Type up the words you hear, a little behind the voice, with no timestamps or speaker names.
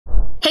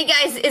Hey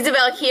guys,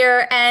 Isabel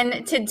here,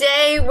 and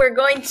today we're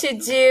going to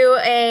do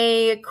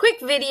a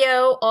quick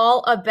video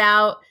all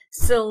about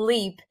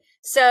sleep.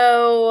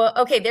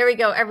 Okay, there we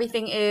go.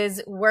 Everything is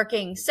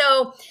working.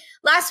 So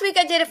last week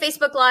I did a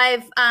Facebook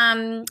Live,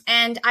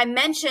 and I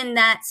mentioned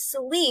that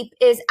sleep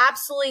is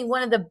absolutely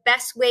one of the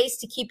best ways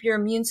to keep your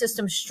immune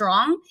system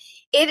strong.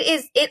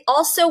 It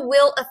also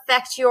will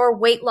affect your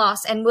weight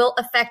loss and will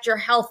affect your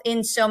health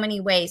in so many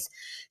ways.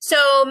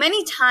 So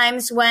many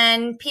times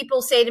when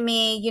people say to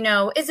me,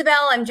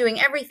 Isabel, I'm doing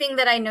everything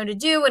that I know to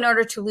do in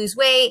order to lose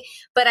weight,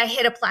 but I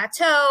hit a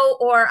plateau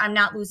or I'm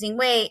not losing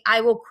weight, I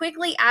will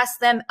quickly ask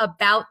them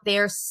about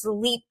their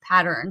sleep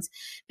patterns,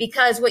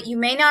 because what you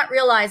may not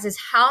realize is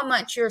how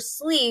much your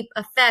sleep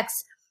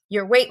affects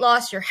your weight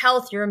loss, your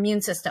health, your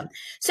immune system.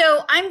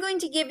 So I'm going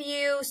to give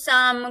you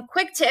some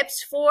quick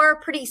tips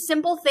for pretty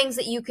simple things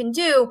that you can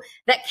do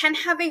that can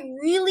have a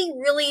really,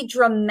 really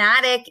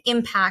dramatic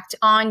impact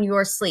on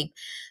your sleep.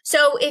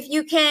 So if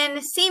you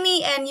can see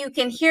me and you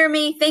can hear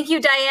me, thank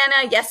you,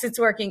 Diana. Yes, it's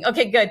working.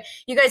 Okay, good.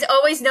 You guys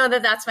always know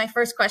that that's my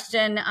first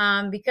question,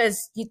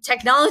 because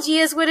technology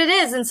is what it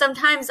is. And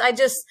sometimes I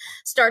just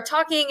start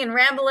talking and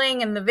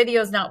rambling and the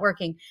video is not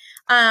working.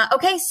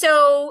 Okay,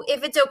 so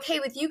if it's okay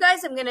with you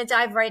guys, I'm going to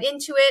dive right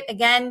into it.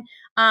 Again,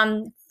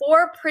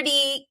 4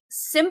 pretty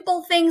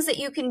simple things that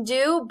you can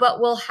do,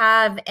 but will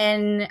have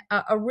a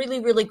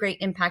really, really great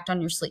impact on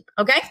your sleep.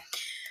 Okay,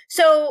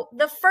 so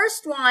the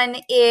first one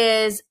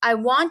is I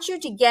want you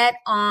to get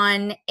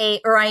on I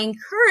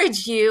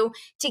encourage you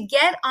to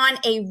get on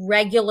a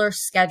regular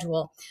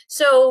schedule.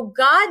 So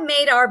God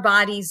made our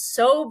bodies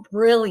so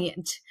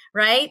brilliant,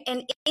 right?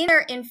 And in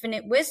their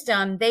infinite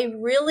wisdom, they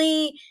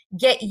really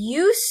get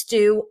used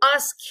to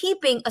us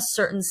keeping a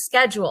certain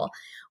schedule.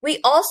 We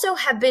also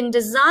have been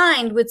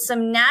designed with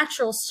some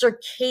natural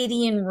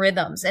circadian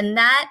rhythms, and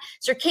that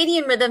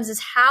circadian rhythms is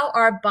how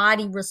our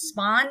body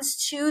responds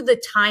to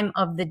the time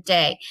of the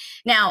day.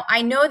 Now,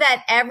 I know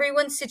that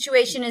everyone's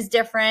situation is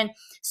different,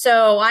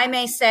 so I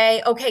may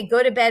say, okay,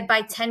 go to bed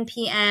by 10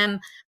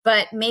 p.m.,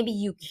 but maybe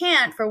you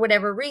can't for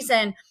whatever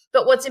reason.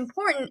 But what's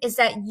important is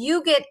that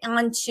you get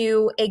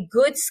onto a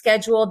good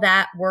schedule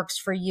that works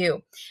for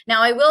you.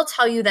 Now, I will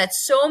tell you that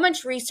so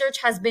much research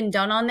has been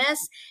done on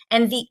this,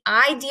 and the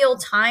ideal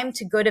time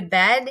to go to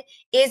bed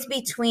is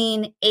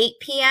between 8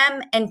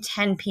 p.m. and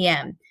 10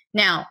 p.m.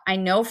 Now, I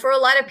know for a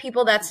lot of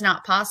people that's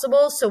not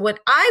possible. So what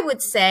I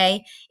would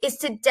say is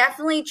to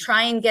definitely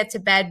try and get to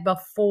bed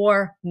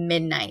before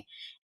midnight.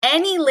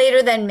 Any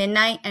later than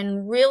midnight,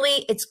 and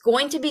really it's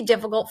going to be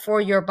difficult for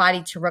your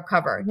body to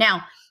recover.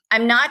 Now,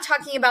 I'm not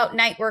talking about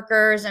night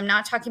workers. I'm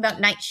not talking about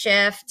night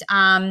shift.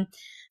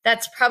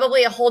 That's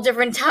probably a whole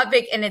different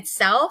topic in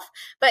itself.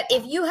 But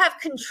if you have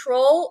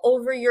control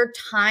over your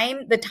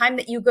time, the time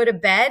that you go to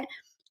bed,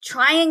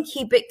 try and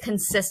keep it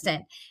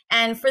consistent.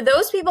 And for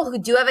those people who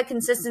do have a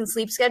consistent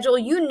sleep schedule,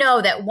 you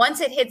know that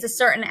once it hits a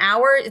certain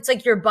hour, it's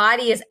like your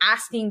body is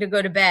asking to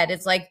go to bed.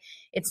 It's like,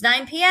 it's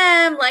 9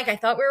 p.m. Like I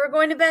thought we were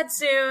going to bed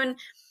soon.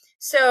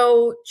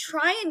 So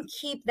try and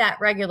keep that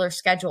regular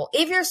schedule.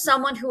 If you're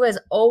someone who has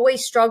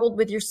always struggled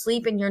with your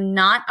sleep and you're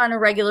not on a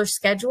regular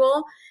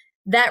schedule,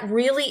 that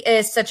really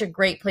is such a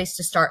great place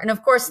to start. And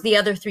of course, the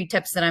other 3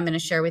 tips that I'm going to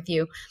share with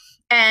you.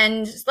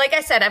 And like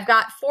I said, I've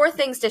got 4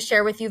 things to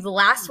share with you. The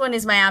last one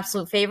is my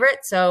absolute favorite.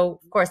 So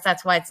of course,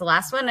 that's why it's the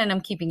last one, and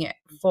I'm keeping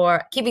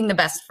the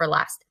best for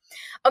last.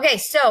 Okay,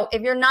 so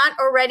if you're not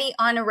already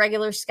on a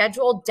regular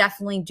schedule,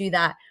 definitely do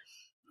that.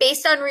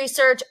 Based on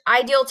research,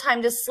 ideal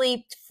time to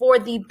sleep for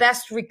the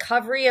best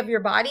recovery of your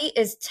body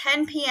is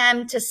 10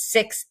 p.m. to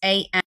 6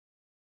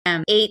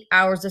 a.m., 8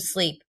 hours of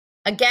sleep.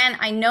 Again,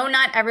 I know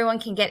not everyone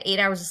can get 8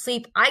 hours of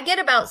sleep. I get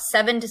about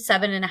 7 to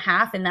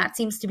 7.5, and that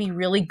seems to be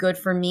really good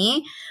for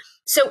me.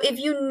 So if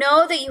you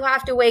know that you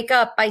have to wake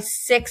up by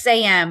 6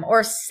 a.m.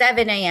 or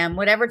 7 a.m.,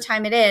 whatever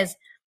time it is,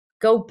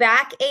 go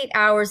back 8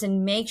 hours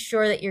and make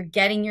sure that you're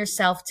getting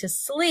yourself to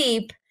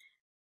sleep,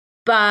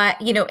 but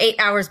 8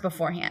 hours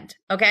beforehand,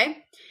 okay?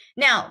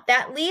 Now,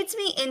 that leads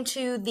me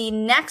into the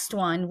next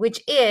one,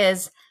 which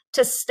is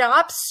to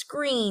stop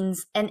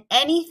screens and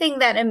anything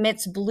that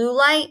emits blue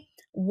light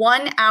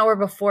 1 hour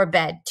before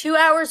bed. 2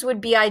 hours would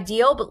be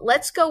ideal, but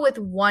let's go with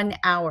 1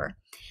 hour.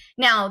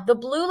 Now, the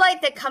blue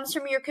light that comes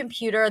from your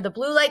computer, the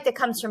blue light that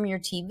comes from your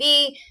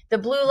TV, the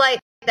blue light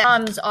that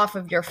comes off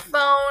of your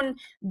phone,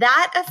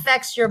 that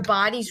affects your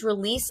body's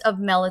release of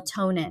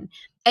melatonin.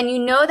 And you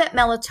know that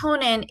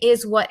melatonin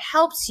is what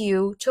helps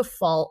you to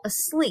fall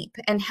asleep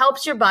and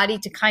helps your body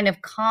to kind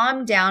of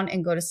calm down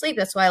and go to sleep.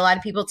 That's why a lot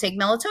of people take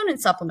melatonin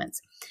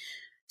supplements.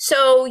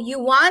 So you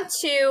want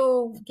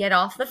to get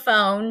off the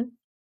phone,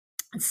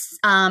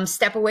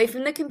 step away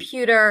from the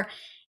computer,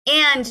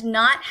 and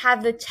not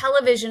have the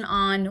television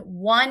on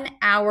 1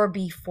 hour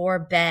before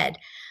bed.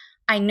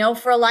 I know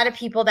for a lot of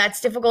people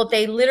that's difficult.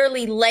 They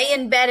literally lay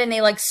in bed and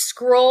they like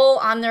scroll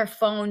on their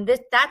phone.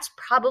 That's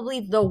probably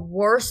the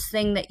worst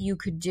thing that you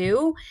could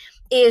do,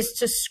 is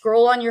to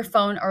scroll on your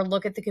phone or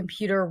look at the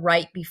computer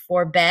right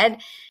before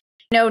bed.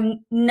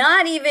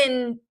 not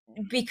even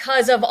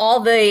because of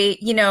all the,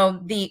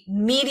 the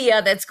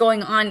media that's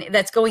going on,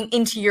 that's going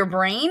into your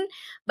brain,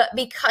 but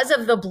because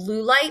of the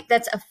blue light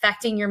that's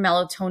affecting your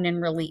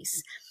melatonin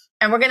release.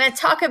 And we're going to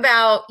talk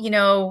about,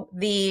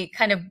 the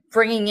kind of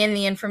bringing in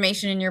the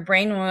information in your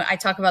brain when I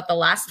talk about the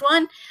last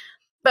one.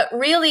 But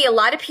really, a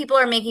lot of people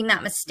are making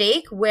that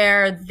mistake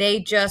where they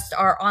just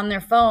are on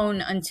their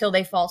phone until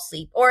they fall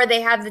asleep, or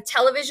they have the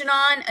television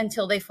on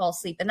until they fall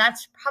asleep. And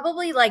that's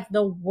probably like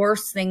the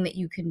worst thing that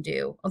you can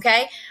do.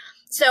 Okay.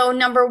 So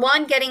number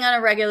one, getting on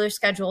a regular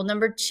schedule.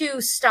 Number two,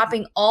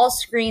 stopping all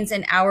screens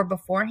an hour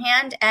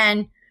beforehand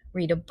and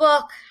read a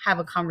book, have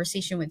a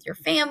conversation with your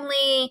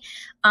family,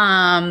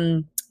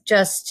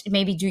 just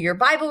maybe do your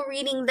Bible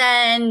reading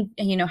then,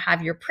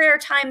 have your prayer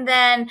time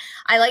then.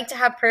 I like to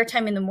have prayer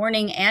time in the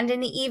morning and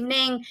in the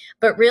evening,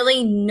 but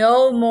really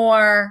no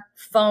more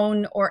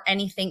phone or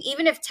anything.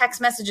 Even if text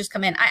messages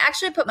come in, I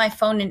actually put my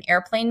phone in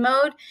airplane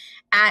mode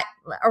at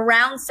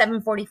around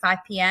 7:45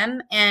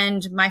 p.m.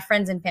 and my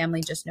friends and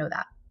family just know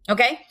that.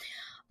 Okay.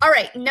 All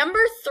right. Number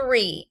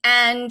three.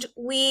 And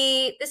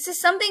this is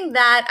something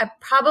that I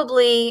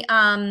probably,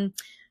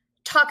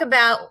 talk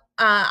about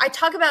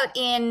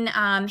in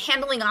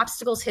Handling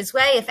Obstacles His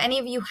Way. If any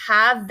of you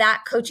have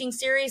that coaching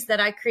series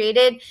that I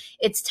created,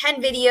 it's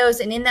 10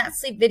 videos. And in that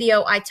sleep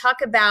video, I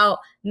talk about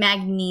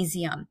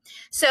magnesium.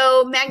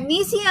 So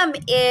magnesium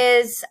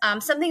is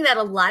something that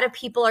a lot of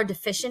people are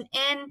deficient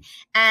in,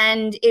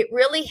 and it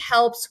really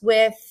helps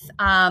with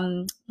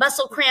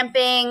muscle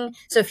cramping.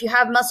 So if you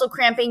have muscle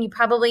cramping, you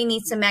probably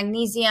need some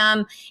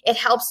magnesium. It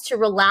helps to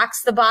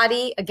relax the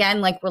body,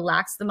 again, like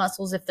relax the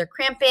muscles if they're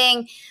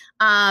cramping.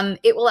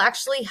 It will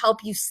actually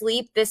help you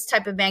sleep, this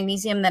type of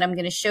magnesium that I'm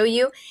going to show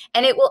you,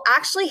 and it will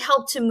actually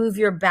help to move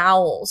your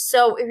bowels.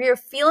 So if you're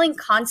feeling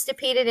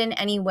constipated in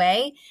any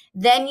way,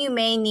 then you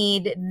may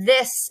need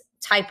this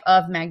type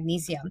of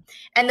magnesium.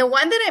 And the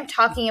one that I'm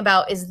talking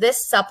about is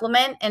this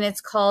supplement, and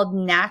it's called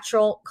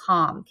Natural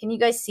Calm. Can you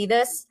guys see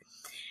this?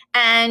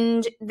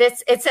 And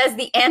it says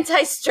the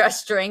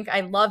anti-stress drink.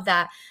 I love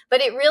that.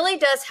 But it really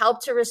does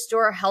help to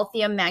restore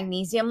healthy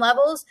magnesium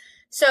levels.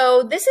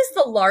 So this is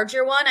the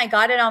larger one. I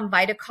got it on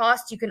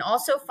VitaCost. You can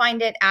also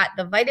find it at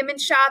the Vitamin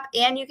Shop,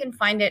 and you can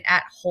find it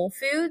at Whole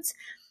Foods.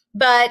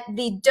 But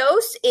the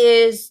dose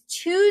is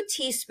 2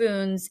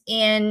 teaspoons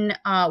in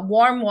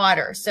warm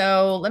water.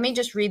 So let me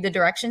just read the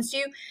directions to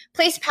you.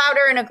 Place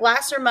powder in a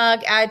glass or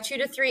mug, add 2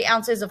 to 3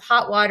 ounces of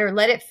hot water,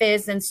 let it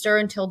fizz, then stir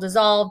until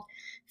dissolved.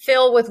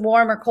 Fill with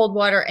warm or cold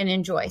water and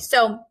enjoy.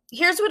 So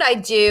here's what I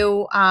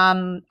do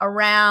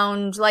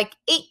around like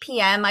 8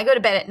 p.m. I go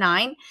to bed at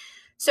 9.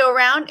 So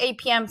around 8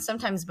 p.m.,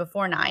 sometimes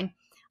before 9,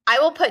 I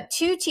will put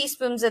 2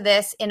 teaspoons of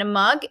this in a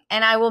mug,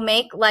 and I will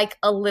make like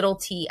a little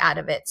tea out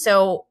of it.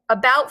 So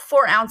about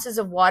 4 ounces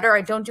of water.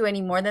 I don't do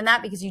any more than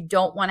that because you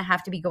don't want to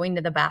have to be going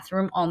to the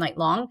bathroom all night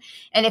long.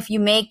 And if you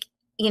make,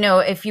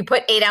 if you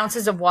put 8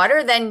 ounces of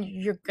water, then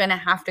you're going to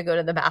have to go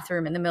to the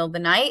bathroom in the middle of the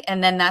night,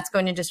 and then that's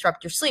going to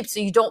disrupt your sleep. So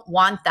you don't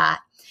want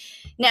that.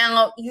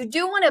 Now, you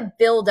do want to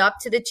build up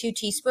to the 2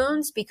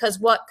 teaspoons because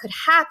what could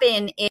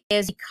happen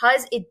is,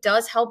 because it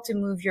does help to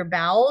move your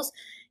bowels,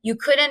 you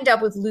could end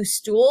up with loose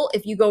stool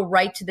if you go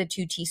right to the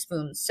 2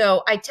 teaspoons.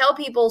 So I tell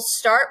people,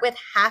 start with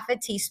half a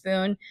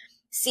teaspoon,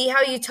 see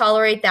how you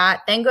tolerate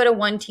that, then go to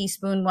 1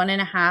 teaspoon,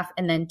 1.5,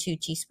 and then 2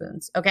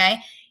 teaspoons. Okay.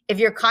 If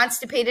you're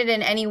constipated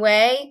in any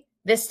way,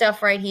 this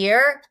stuff right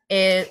here,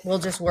 it will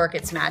just work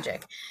its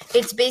magic.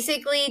 It's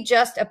basically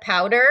just a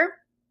powder.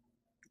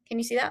 Can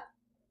you see that?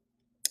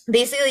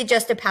 Basically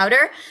just a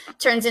powder,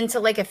 turns into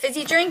like a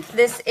fizzy drink.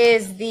 This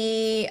is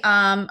the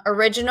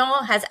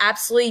original, has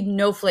absolutely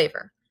no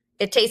flavor.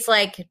 It tastes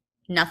like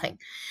nothing.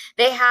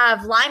 They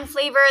have lime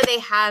flavor, they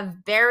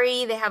have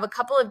berry, they have a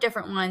couple of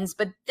different ones,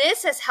 but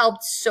this has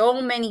helped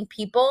so many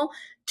people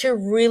to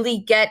really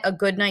get a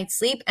good night's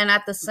sleep and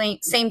at the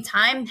same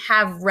time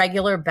have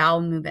regular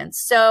bowel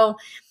movements. So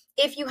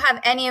if you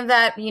have any of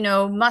that,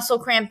 muscle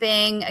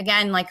cramping,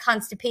 again, like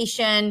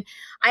constipation,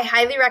 I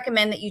highly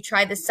recommend that you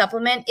try this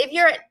supplement. If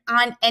you're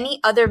on any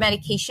other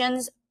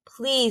medications,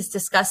 please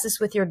discuss this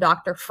with your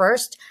doctor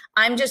first.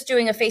 I'm just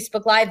doing a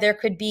Facebook Live. There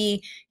could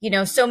be,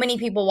 so many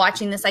people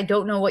watching this. I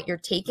don't know what you're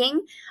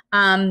taking.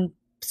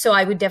 So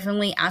I would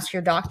definitely ask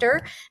your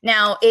doctor.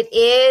 Now, it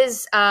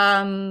is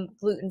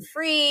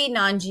gluten-free,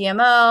 non-GMO,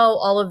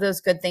 all of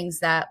those good things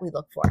that we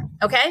look for.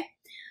 Okay.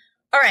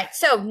 All right.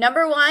 So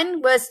number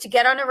 1 was to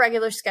get on a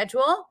regular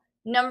schedule.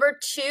 Number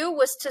 2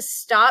 was to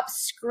stop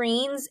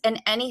screens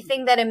and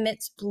anything that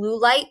emits blue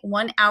light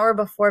 1 hour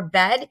before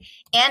bed.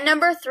 And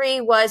number 3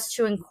 was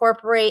to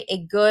incorporate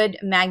a good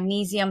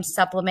magnesium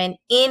supplement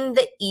in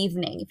the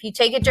evening. If you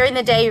take it during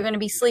the day, you're going to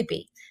be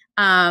sleepy.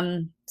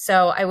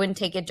 So I wouldn't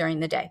take it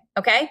during the day.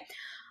 Okay.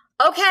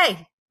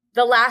 Okay.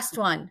 The last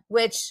one,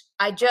 which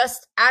I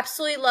just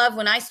absolutely love.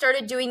 When I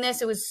started doing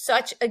this, it was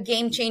such a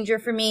game changer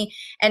for me,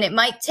 and it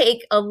might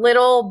take a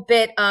little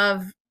bit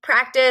of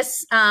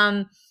practice,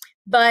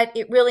 but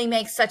it really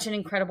makes such an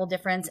incredible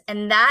difference.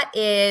 And that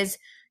is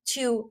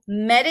to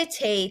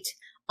meditate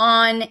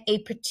on a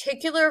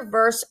particular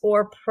verse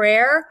or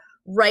prayer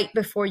right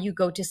before you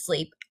go to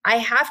sleep. I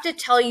have to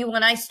tell you,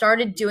 when I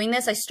started doing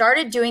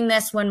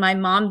this when my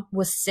mom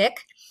was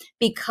sick,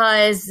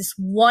 because this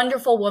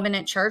wonderful woman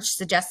at church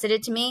suggested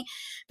it to me.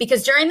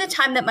 Because during the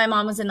time that my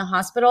mom was in the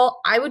hospital,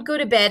 I would go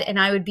to bed and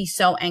I would be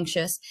so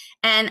anxious.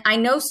 And I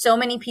know so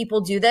many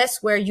people do this,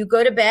 where you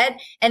go to bed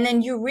and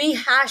then you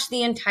rehash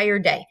the entire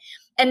day.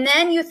 And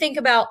then you think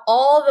about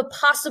all the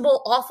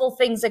possible awful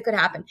things that could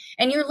happen.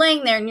 And you're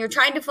laying there and you're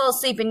trying to fall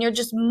asleep and your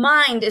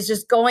mind is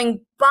just going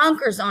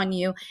bonkers on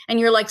you. And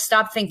you're like,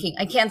 stop thinking.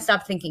 I can't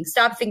stop thinking.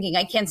 Stop thinking.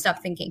 I can't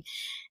stop thinking.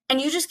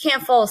 And you just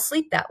can't fall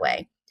asleep that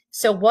way.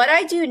 So what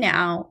I do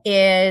now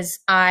is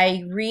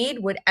I read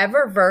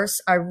whatever verse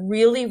I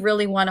really,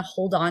 really want to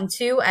hold on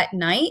to at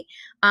night.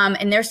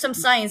 And there's some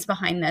science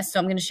behind this, so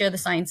I'm going to share the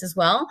science as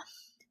well.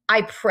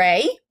 I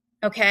pray.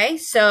 Okay,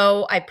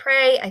 so I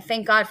pray. I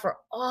thank God for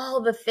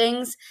all the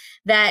things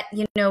that,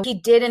 he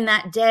did in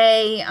that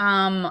day.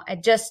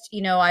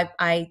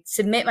 I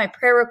submit my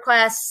prayer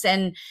requests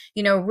and,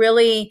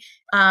 really,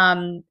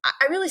 I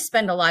really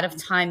spend a lot of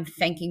time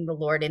thanking the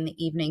Lord in the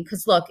evening.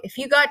 Because look, if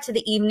you got to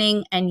the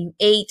evening and you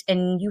ate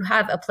and you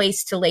have a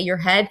place to lay your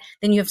head,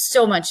 then you have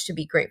so much to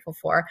be grateful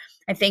for.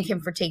 I thank him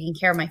for taking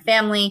care of my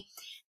family.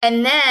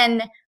 And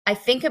then I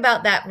think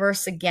about that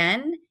verse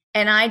again.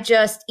 And I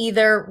just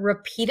either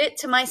repeat it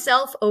to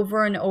myself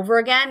over and over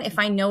again if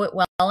I know it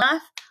well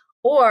enough,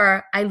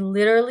 or I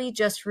literally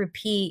just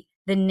repeat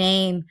the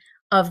name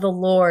of the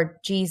Lord,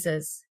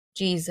 Jesus,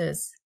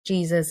 Jesus,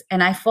 Jesus.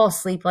 And I fall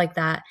asleep like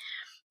that.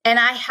 And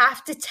I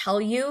have to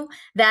tell you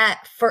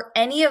that for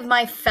any of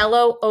my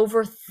fellow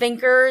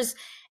overthinkers,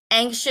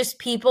 anxious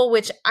people,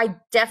 which I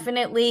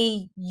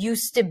definitely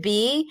used to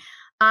be,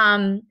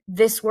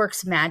 this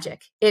works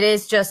magic. It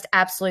is just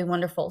absolutely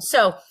wonderful.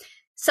 So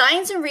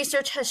science and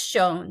research has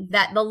shown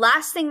that the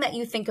last thing that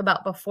you think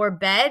about before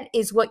bed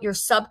is what your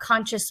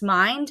subconscious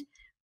mind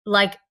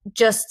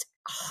just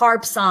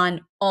harps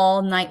on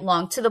all night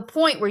long, to the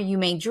point where you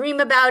may dream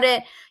about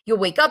it. You'll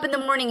wake up in the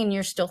morning and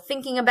you're still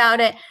thinking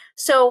about it.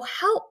 So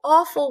how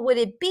awful would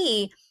it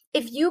be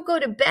if you go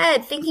to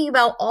bed thinking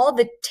about all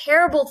the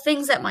terrible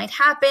things that might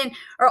happen,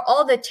 or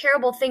all the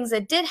terrible things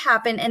that did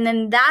happen, and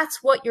then that's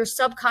what your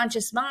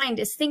subconscious mind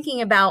is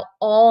thinking about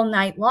all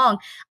night long?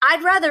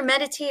 I'd rather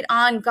meditate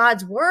on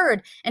God's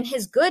word and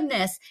his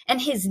goodness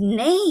and his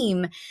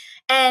name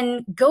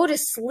and go to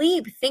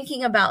sleep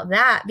thinking about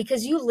that,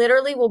 because you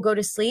literally will go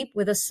to sleep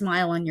with a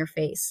smile on your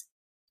face.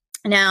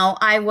 Now,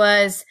 I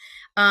was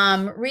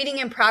reading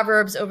in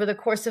Proverbs over the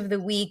course of the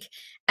week,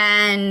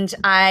 and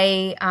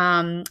I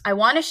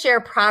want to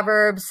share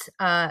Proverbs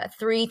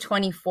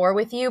 3:24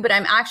 with you, but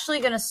I'm actually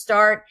going to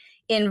start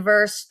in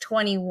verse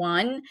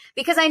 21,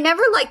 because I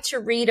never like to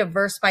read a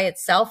verse by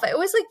itself. I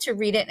always like to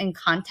read it in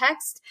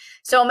context.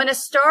 So I'm going to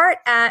start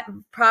at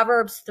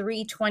Proverbs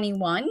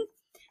 3:21,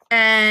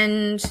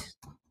 and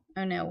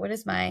oh no, what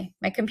is my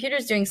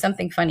computer's doing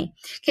something funny.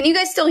 Can you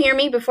guys still hear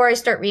me before I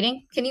start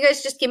reading? Can you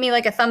guys just give me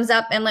like a thumbs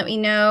up and let me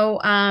know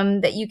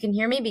that you can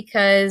hear me,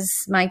 because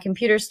my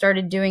computer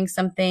started doing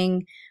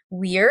something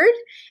weird.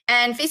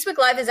 And Facebook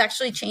Live has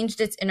actually changed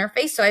its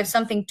interface, so I have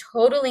something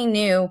totally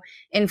new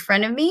in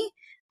front of me.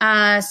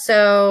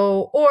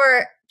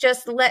 Or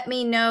just let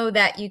me know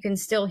that you can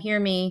still hear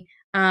me.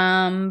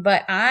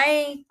 But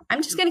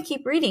I'm just going to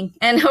keep reading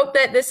and hope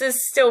that this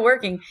is still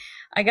working.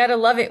 I got to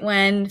love it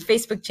when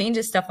Facebook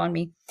changes stuff on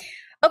me.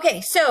 Okay,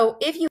 so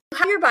if you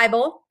have your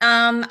Bible,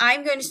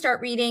 I'm going to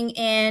start reading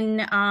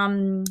in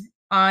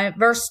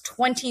verse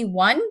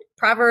 21,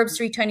 Proverbs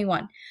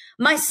 3:21.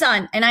 My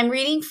son, and I'm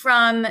reading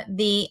from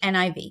the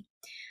NIV.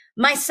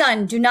 My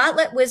son, do not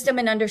let wisdom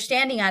and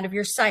understanding out of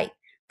your sight.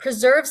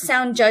 Preserve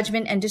sound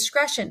judgment and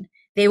discretion.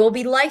 They will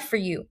be life for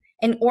you,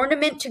 an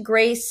ornament to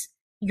grace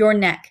your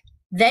neck.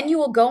 Then you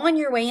will go on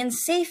your way in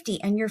safety,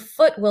 and your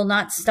foot will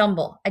not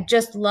stumble. I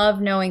just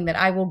love knowing that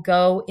I will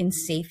go in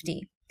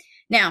safety.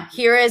 Now,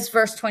 here is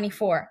verse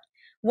 24.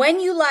 When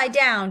you lie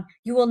down,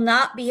 you will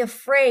not be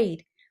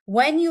afraid.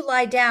 When you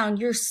lie down,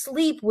 your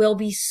sleep will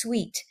be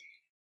sweet.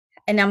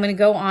 And I'm going to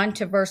go on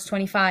to verse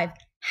 25.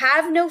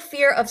 Have no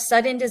fear of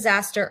sudden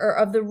disaster or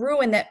of the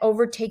ruin that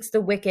overtakes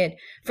the wicked,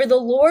 for the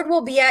Lord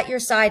will be at your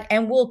side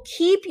and will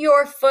keep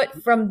your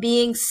foot from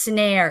being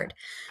snared.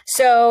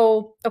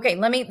 So, okay,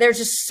 there's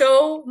just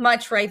so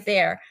much right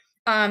there.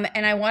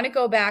 And I want to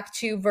go back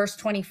to verse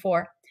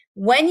 24.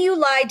 When you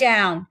lie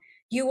down,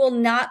 you will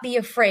not be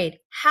afraid.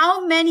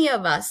 How many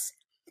of us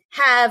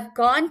have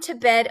gone to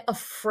bed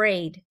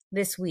afraid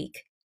this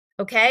week?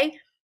 Okay?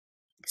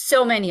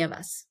 So many of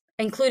us,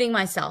 including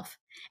myself.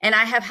 And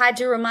I have had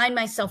to remind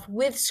myself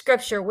with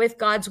scripture, with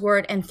God's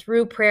word, and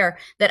through prayer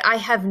that I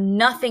have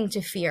nothing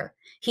to fear.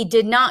 He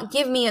did not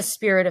give me a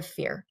spirit of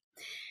fear.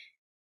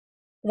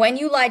 When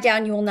you lie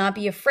down, you will not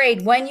be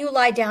afraid. When you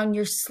lie down,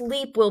 your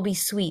sleep will be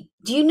sweet.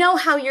 Do you know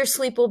how your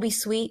sleep will be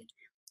sweet?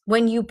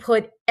 When you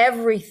put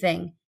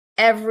everything,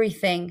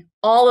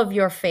 all of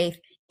your faith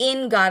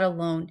in God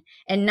alone,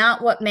 and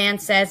not what man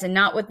says, and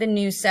not what the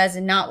news says,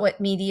 and not what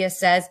media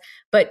says,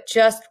 but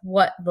just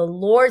what the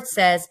Lord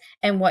says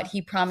and what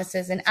he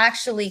promises. And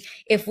actually,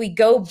 if we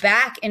go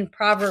back in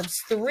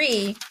Proverbs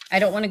 3, I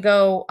don't want to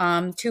go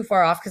too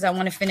far off because I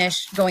want to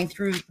finish going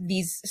through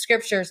these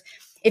scriptures.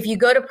 If you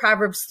go to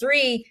Proverbs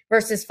 3,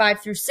 verses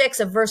 5 through 6,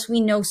 a verse we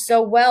know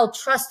so well,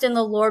 trust in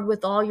the Lord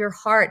with all your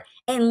heart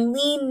and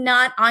lean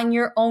not on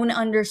your own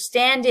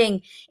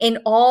understanding. In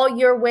all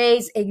your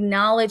ways,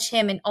 acknowledge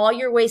him. In all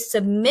your ways,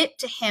 submit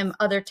to him,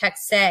 other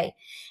texts say,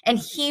 and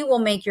he will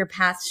make your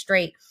path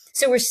straight.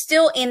 So we're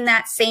still in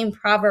that same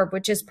proverb,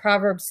 which is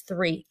Proverbs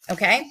 3,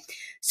 okay?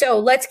 So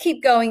let's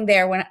keep going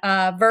there. When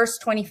verse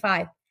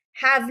 25,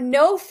 have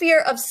no fear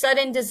of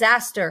sudden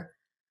disaster.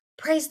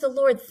 Praise the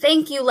Lord.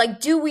 Thank you.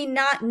 Like, do we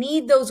not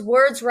need those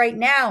words right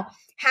now?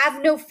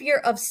 Have no fear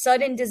of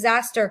sudden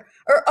disaster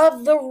or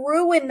of the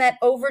ruin that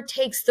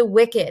overtakes the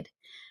wicked.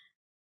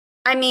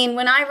 I mean,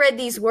 when I read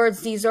these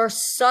words, these are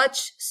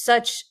such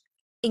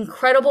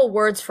incredible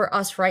words for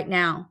us right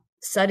now.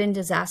 Sudden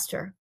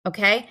disaster.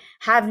 Okay?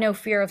 Have no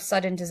fear of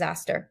sudden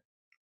disaster.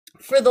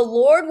 For the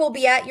Lord will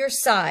be at your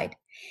side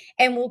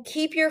and will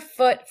keep your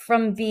foot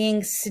from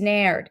being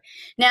snared.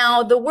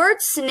 Now, the word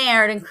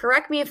snared, and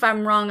correct me if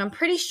I'm wrong, I'm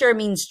pretty sure it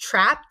means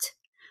trapped,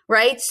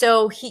 right?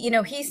 So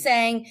he's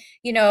saying,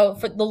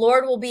 for the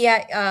Lord will be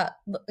at,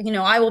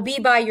 I will be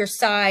by your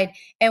side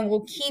and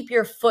will keep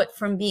your foot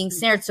from being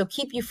snared. So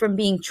keep you from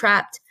being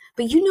trapped.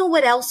 But you know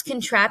what else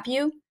can trap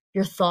you?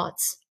 Your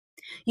thoughts.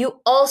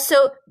 You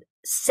also,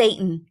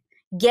 Satan,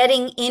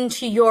 getting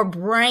into your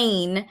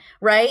brain,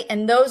 right?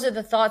 And those are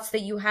the thoughts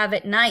that you have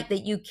at night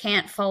that you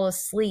can't fall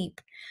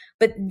asleep.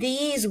 But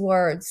these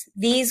words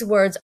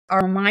are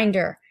a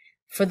reminder,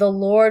 for the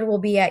Lord will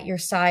be at your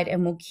side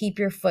and will keep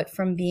your foot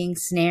from being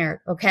snared,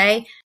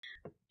 okay?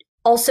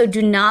 Also,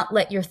 do not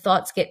let your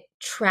thoughts get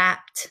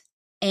trapped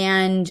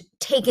and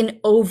taken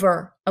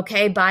over,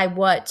 okay, by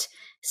what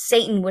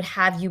Satan would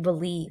have you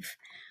believe.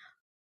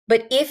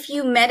 But if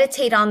you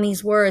meditate on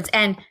these words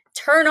and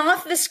turn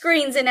off the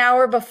screens an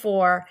hour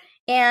before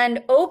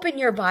and open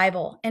your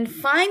Bible and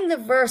find the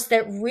verse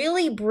that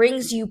really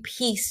brings you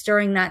peace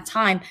during that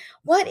time.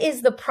 What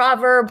is the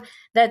proverb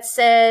that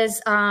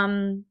says,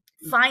 find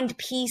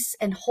peace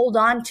and hold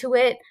on to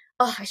it?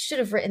 Oh, I should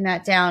have written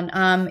that down.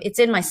 It's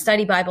in my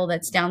study Bible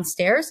that's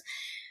downstairs.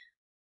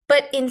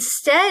 But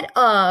instead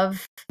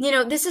of,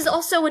 this is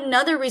also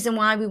another reason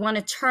why we want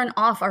to turn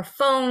off our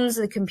phones,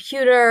 the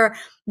computer,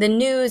 the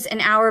news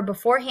an hour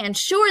beforehand.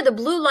 Sure, the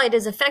blue light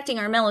is affecting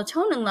our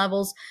melatonin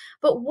levels,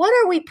 but what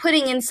are we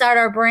putting inside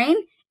our brain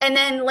and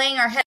then laying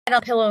our head on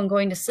a pillow and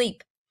going to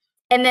sleep?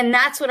 And then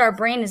that's what our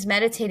brain is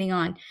meditating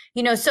on.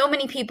 So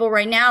many people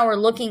right now are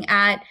looking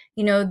at,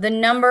 the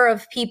number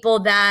of people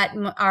that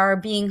are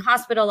being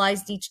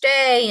hospitalized each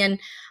day. And,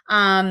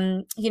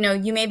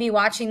 you may be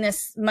watching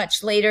this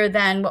much later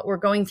than what we're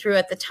going through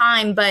at the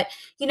time. But,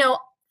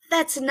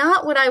 that's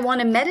not what I want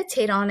to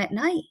meditate on at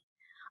night.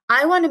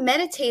 I want to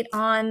meditate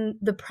on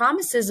the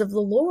promises of the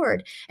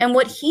Lord and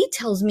what he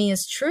tells me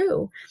is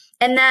true,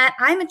 and that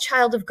I'm a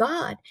child of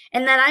God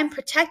and that I'm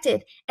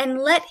protected,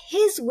 and let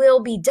his will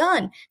be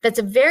done. That's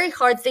a very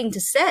hard thing to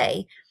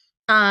say.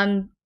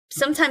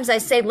 Sometimes I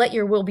say, let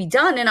your will be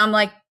done, and I'm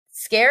like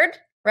scared,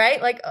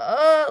 right? Like,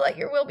 oh, let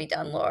your will be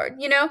done, Lord,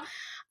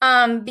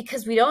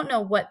 because we don't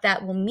know what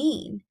that will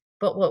mean.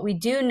 But what we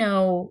do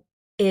know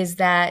is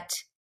that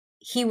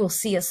he will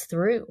see us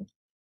through,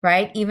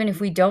 right? Even if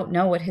we don't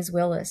know what his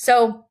will is.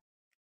 So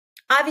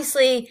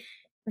obviously,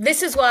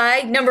 this is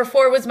why number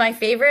 4 was my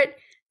favorite,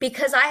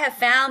 because I have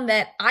found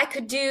that I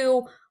could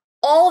do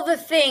all the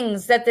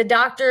things that the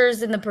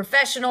doctors and the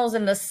professionals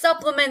and the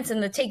supplements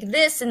and the take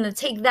this and the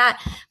take that.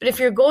 But if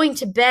you're going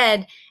to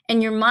bed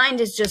and your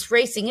mind is just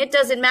racing, it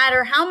doesn't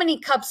matter how many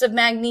cups of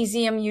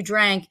magnesium you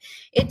drank.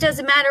 It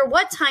doesn't matter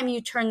what time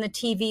you turn the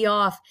TV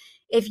off.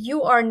 If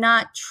you are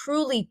not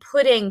truly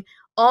putting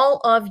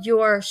all of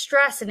your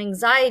stress and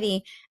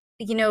anxiety,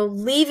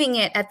 leaving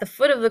it at the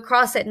foot of the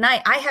cross at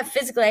night.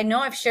 I know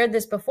I've shared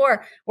this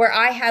before, where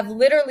I have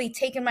literally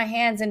taken my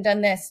hands and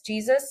done this.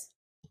 Jesus,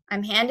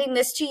 I'm handing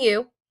this to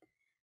you.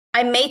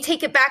 I may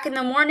take it back in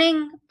the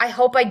morning. I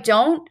hope I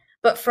don't.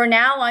 But for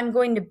now, I'm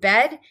going to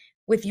bed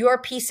with your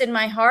peace in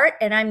my heart,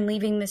 and I'm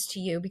leaving this to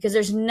you, because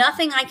there's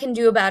nothing I can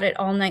do about it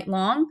all night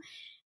long.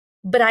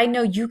 But I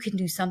know you can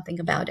do something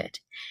about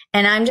it.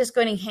 And I'm just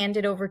going to hand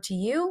it over to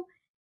you.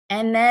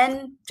 And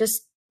then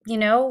just,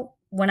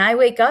 when I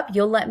wake up,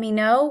 you'll let me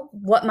know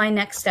what my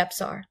next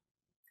steps are.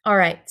 All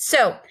right.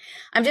 So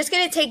I'm just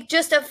going to take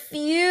just a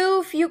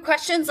few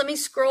questions. Let me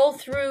scroll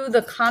through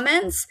the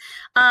comments.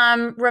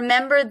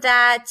 Remember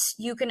that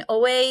you can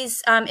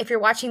always, if you're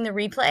watching the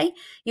replay,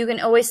 you can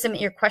always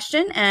submit your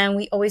question, and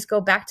we always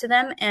go back to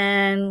them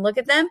and look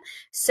at them.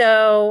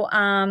 So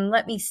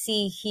let me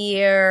see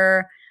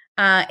here.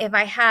 If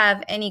I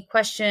have any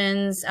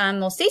questions.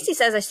 Well, Stacy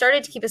says, I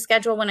started to keep a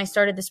schedule when I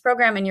started this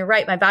program, and you're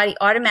right. My body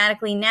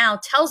automatically now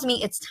tells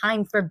me it's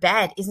time for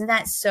bed. Isn't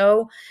that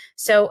so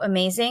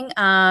amazing?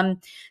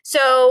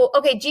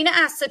 Okay, Gina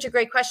asked such a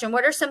great question.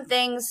 What are some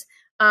things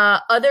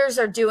Others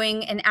are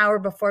doing an hour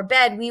before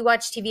bed. We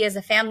watch TV as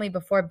a family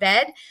before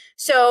bed.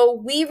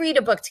 So we read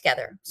a book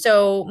together.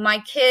 So my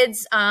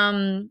kids,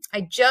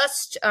 I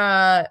just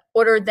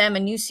ordered them a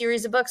new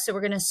series of books. So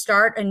we're going to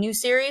start a new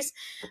series.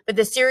 But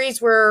the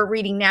series we're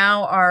reading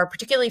now are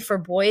particularly for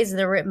boys.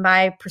 They're written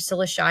by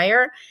Priscilla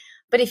Shire.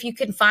 But if you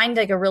can find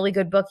like a really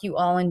good book you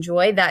all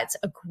enjoy, that's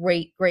a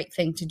great, great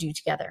thing to do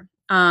together.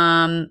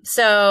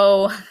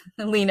 So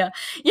Lena,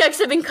 yeah,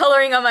 because I've been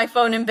coloring on my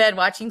phone in bed,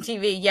 watching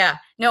TV. Yeah,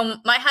 no,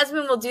 my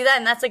husband will do that.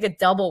 And that's like a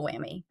double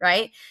whammy,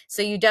 right?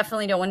 So you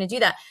definitely don't want to do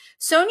that.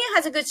 Sonia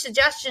has a good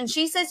suggestion.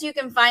 She says you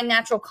can find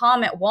Natural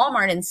Calm at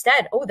Walmart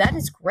instead. Oh, that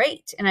is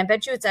great. And I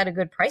bet you it's at a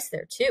good price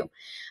there too.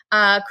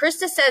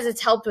 Krista says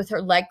it's helped with her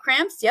leg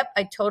cramps. Yep,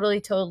 I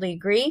totally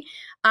agree.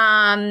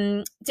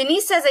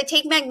 Denise says, I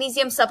take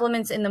magnesium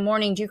supplements in the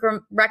morning. Do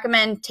you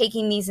recommend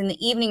taking these in the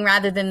evening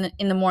rather than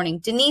in the morning?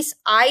 Denise,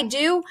 I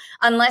do,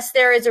 unless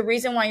there is a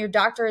reason why your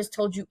doctor has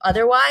told you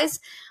otherwise.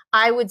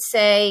 I would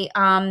say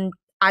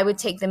I would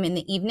take them in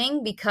the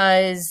evening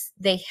because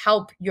they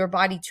help your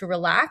body to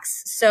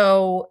relax.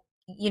 So,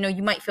 you know,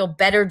 you might feel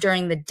better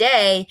during the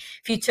day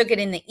if you took it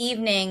in the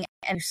evening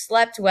and you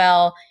slept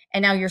well,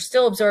 and now you're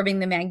still absorbing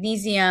the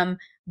magnesium,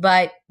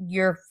 but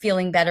you're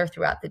feeling better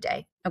throughout the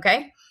day.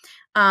 Okay.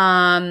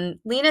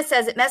 Lena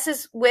says it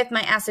messes with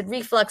my acid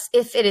reflux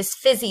if it is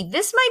fizzy.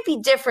 This might be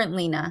different,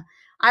 Lena.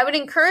 I would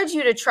encourage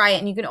you to try it,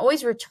 and you can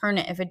always return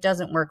it if it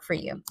doesn't work for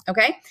you.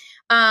 Okay.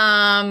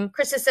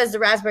 Krista says the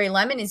raspberry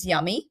lemon is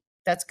yummy.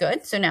 That's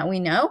good. So now we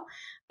know.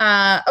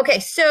 Okay.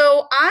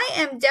 So I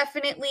am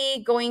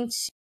definitely going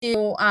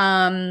to,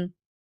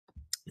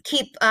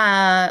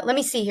 let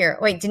me see here.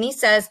 Wait, Denise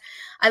says,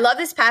 I love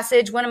this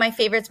passage. One of my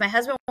favorites. My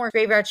husband works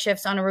graveyard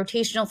shifts on a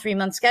rotational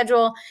 3-month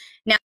schedule.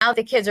 Now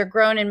the kids are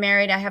grown and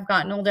married. I have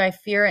gotten older. I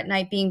fear at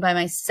night being by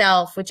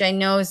myself, which I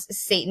know is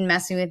Satan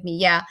messing with me.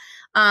 Yeah.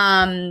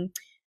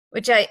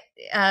 Which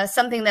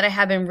something that I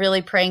have been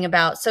really praying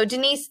about. So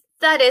Denise,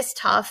 that is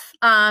tough.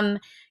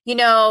 You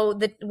know,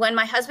 when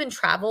my husband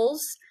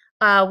travels,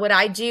 what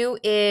I do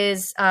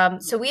is,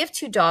 so we have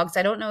 2 dogs.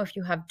 I don't know if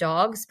you have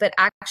dogs, but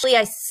actually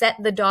I set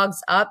the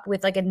dogs up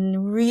with like a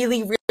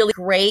really, really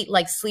great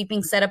like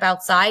sleeping setup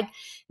outside.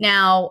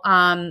 Now,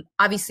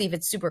 obviously if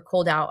it's super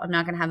cold out, I'm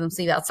not going to have them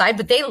sleep outside,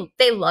 but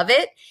they love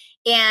it.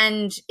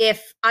 And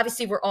if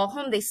obviously we're all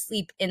home, they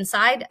sleep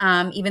inside,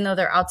 even though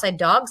they're outside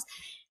dogs.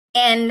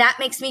 And that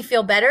makes me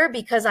feel better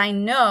because I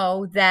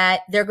know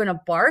that they're going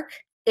to bark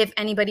if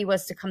anybody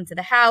was to come to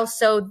the house.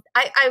 So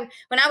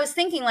when I was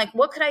thinking like,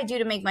 what could I do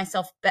to make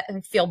myself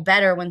feel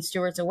better when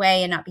Stuart's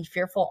away and not be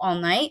fearful all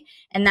night?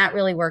 And that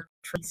really worked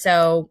for me.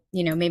 So,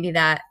 you know, maybe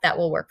that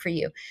will work for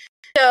you.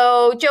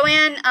 So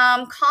Joanne,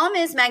 Calm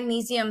is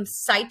magnesium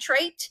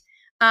citrate.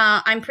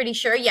 I'm pretty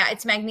sure. Yeah,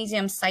 it's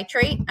magnesium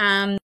citrate.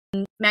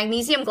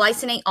 Magnesium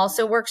glycinate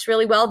also works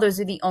really well. Those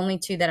are the only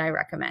 2 that I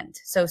recommend.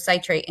 So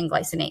citrate and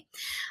glycinate.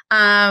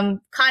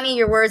 Connie,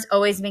 your words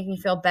always make me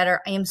feel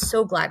better. I am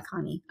so glad,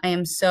 Connie. I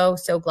am so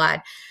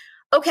glad.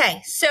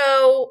 Okay,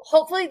 so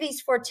hopefully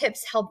these 4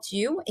 tips helped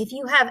you. If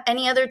you have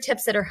any other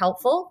tips that are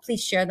helpful,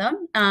 please share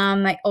them.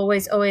 I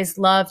always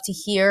love to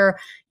hear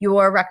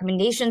your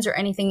recommendations or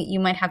anything that you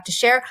might have to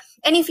share.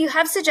 And if you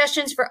have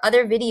suggestions for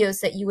other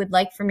videos that you would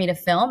like for me to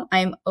film,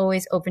 I'm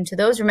always open to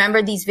those.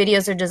 Remember, these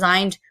videos are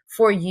designed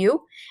for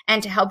you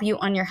and to help you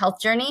on your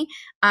health journey,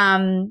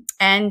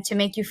 and to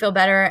make you feel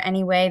better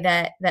any way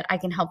that I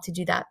can help to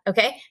do that.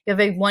 Okay, you have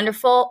a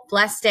wonderful,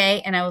 blessed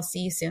day, and I will see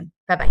you soon.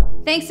 Bye-bye.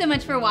 Thanks so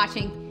much for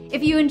watching.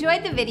 If you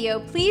enjoyed the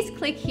video, please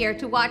click here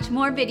to watch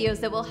more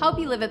videos that will help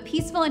you live a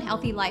peaceful and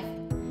healthy life.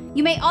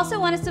 You may also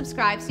want to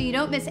subscribe so you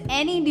don't miss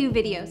any new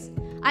videos.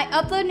 I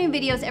upload new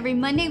videos every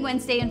Monday,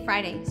 Wednesday, and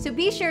Friday, so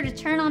be sure to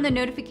turn on the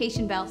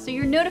notification bell so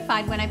you're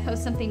notified when I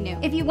post something new.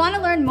 If you want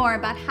to learn more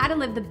about how to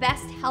live the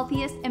best,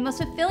 healthiest, and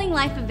most fulfilling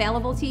life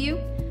available to you,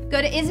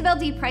 go to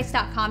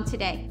IsabelDPrice.com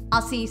today.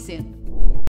 I'll see you soon.